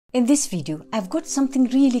In this video, I've got something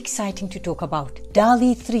really exciting to talk about.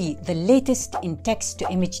 DALL-E 3, the latest in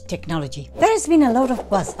text-to-image technology. There has been a lot of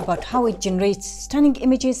buzz about how it generates stunning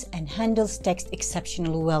images and handles text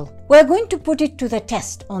exceptionally well. We're going to put it to the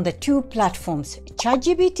test on the two platforms,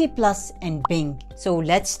 ChatGPT Plus and Bing. So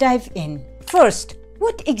let's dive in. First,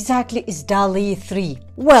 what exactly is DALL-E 3?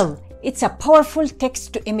 Well, it's a powerful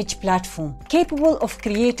text-to-image platform capable of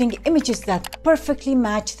creating images that perfectly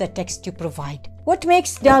match the text you provide. What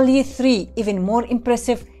makes DALL-E 3 even more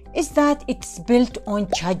impressive is that it's built on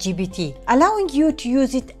ChatGPT, allowing you to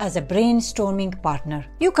use it as a brainstorming partner.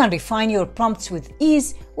 You can refine your prompts with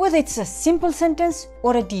ease, whether it's a simple sentence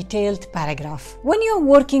or a detailed paragraph. When you're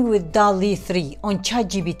working with DALL-E 3 on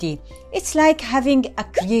ChatGPT, it's like having a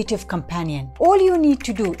creative companion. All you need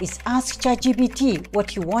to do is ask ChatGPT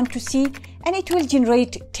what you want to see, and it will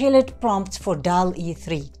generate tailored prompts for DALL-E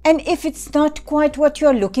 3. And if it's not quite what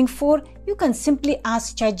you're looking for, you can simply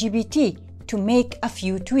ask ChatGPT to make a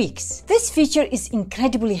few tweaks. This feature is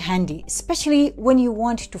incredibly handy, especially when you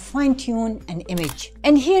want to fine-tune an image.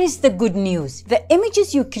 And here is the good news. The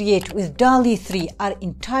images you create with DALL-E 3 are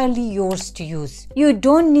entirely yours to use. You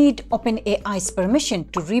don't need OpenAI's permission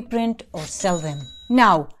to reprint or sell them.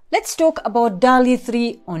 Now, let's talk about DALL-E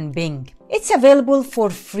 3 on Bing. It's available for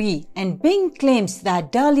free, and Bing claims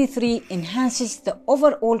that DALL-E 3 enhances the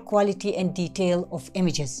overall quality and detail of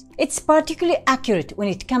images. It's particularly accurate when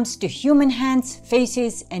it comes to human hands,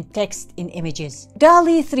 faces, and text in images.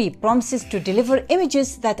 DALL-E 3 promises to deliver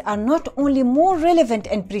images that are not only more relevant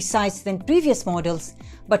and precise than previous models,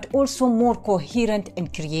 but also more coherent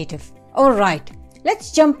and creative. Alright,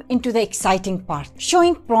 let's jump into the exciting part,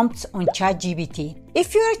 showing prompts on ChatGPT.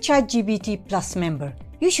 If you're a ChatGPT Plus member,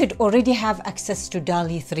 you should already have access to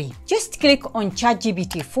DALL-E 3. Just click on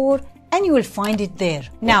ChatGPT 4 and you will find it there.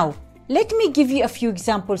 Now, let me give you a few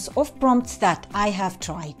examples of prompts that I have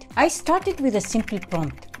tried. I started with a simple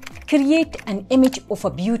prompt. Create an image of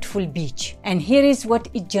a beautiful beach. And here is what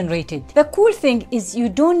it generated. The cool thing is you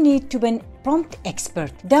don't need to be a prompt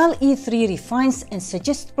expert. DALL-E 3 refines and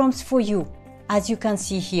suggests prompts for you. As you can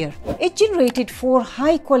see here, it generated 4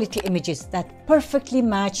 high-quality images that perfectly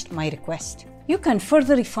matched my request. You can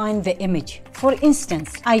further refine the image. For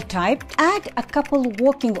instance, I typed, add a couple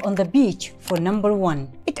walking on the beach for number 1.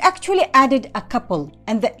 It actually added a couple,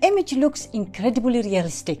 and the image looks incredibly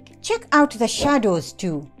realistic. Check out the shadows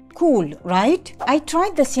too. Cool, right? I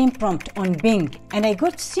tried the same prompt on Bing, and I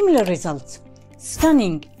got similar results.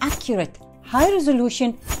 Stunning, accurate, high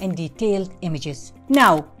resolution, and detailed images.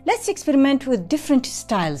 Now, let's experiment with different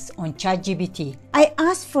styles on ChatGPT. I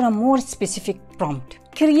asked for a more specific prompt.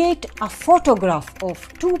 Create a photograph of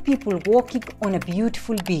 2 people walking on a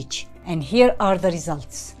beautiful beach. And here are the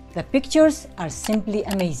results. The pictures are simply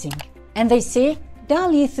amazing. And they say,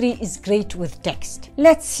 DALL-E 3 is great with text.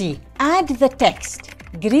 Let's see. Add the text.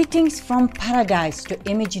 Greetings from paradise to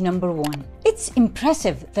image number 1. It's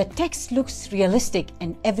impressive. The text looks realistic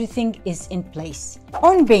and everything is in place.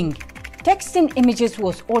 On Bing, text in images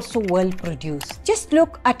was also well produced. Just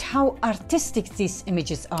look at how artistic these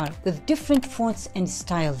images are with different fonts and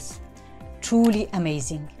styles. Truly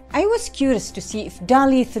amazing. I was curious to see if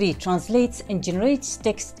DALL-E 3 translates and generates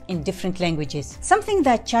text in different languages, something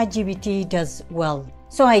that ChatGPT does well.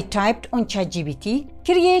 So I typed on ChatGPT,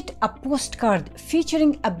 create a postcard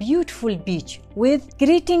featuring a beautiful beach with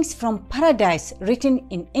greetings from paradise written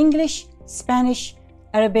in English, Spanish,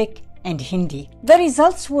 Arabic, and Hindi. The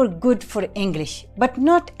results were good for English, but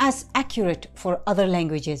not as accurate for other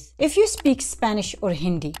languages. If you speak Spanish or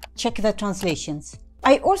Hindi, check the translations.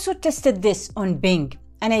 I also tested this on Bing,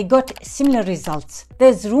 and I got similar results.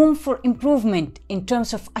 There's room for improvement in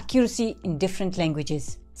terms of accuracy in different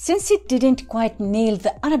languages. Since it didn't quite nail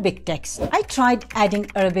the Arabic text, I tried adding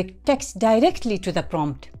Arabic text directly to the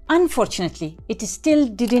prompt. Unfortunately, it still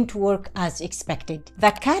didn't work as expected. The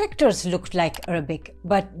characters looked like Arabic,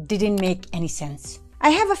 but didn't make any sense. I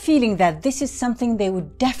have a feeling that this is something they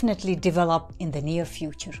would definitely develop in the near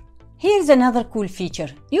future. Here's another cool feature.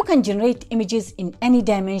 You can generate images in any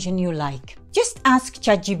dimension you like. Just ask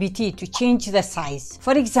ChatGPT to change the size.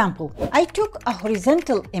 For example, I took a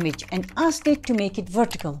horizontal image and asked it to make it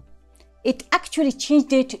vertical. It actually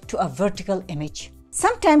changed it to a vertical image.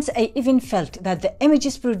 Sometimes I even felt that the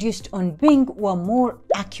images produced on Bing were more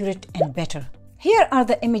accurate and better. Here are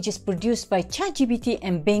the images produced by ChatGPT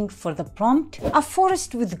and Bing for the prompt: a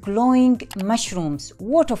forest with glowing mushrooms,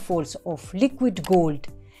 waterfalls of liquid gold,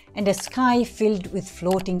 and a sky filled with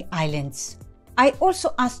floating islands. I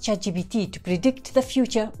also asked ChatGPT to predict the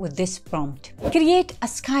future with this prompt. Create a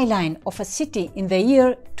skyline of a city in the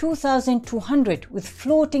year 2200 with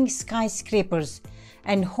floating skyscrapers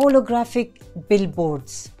and holographic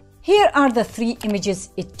billboards. Here are the 3 images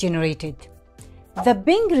it generated. The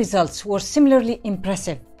Bing results were similarly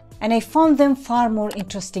impressive, and I found them far more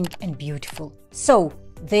interesting and beautiful. So,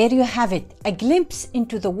 there you have it, a glimpse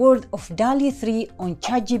into the world of DALL-E 3 on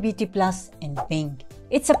ChatGPT Plus and Bing.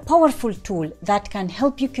 It's a powerful tool that can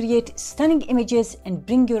help you create stunning images and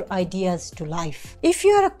bring your ideas to life. If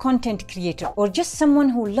you are a content creator or just someone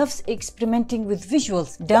who loves experimenting with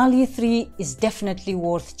visuals, DALL-E 3 is definitely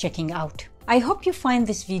worth checking out. I hope you find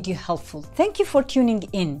this video helpful. Thank you for tuning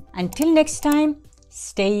in. Until next time,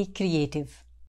 stay creative.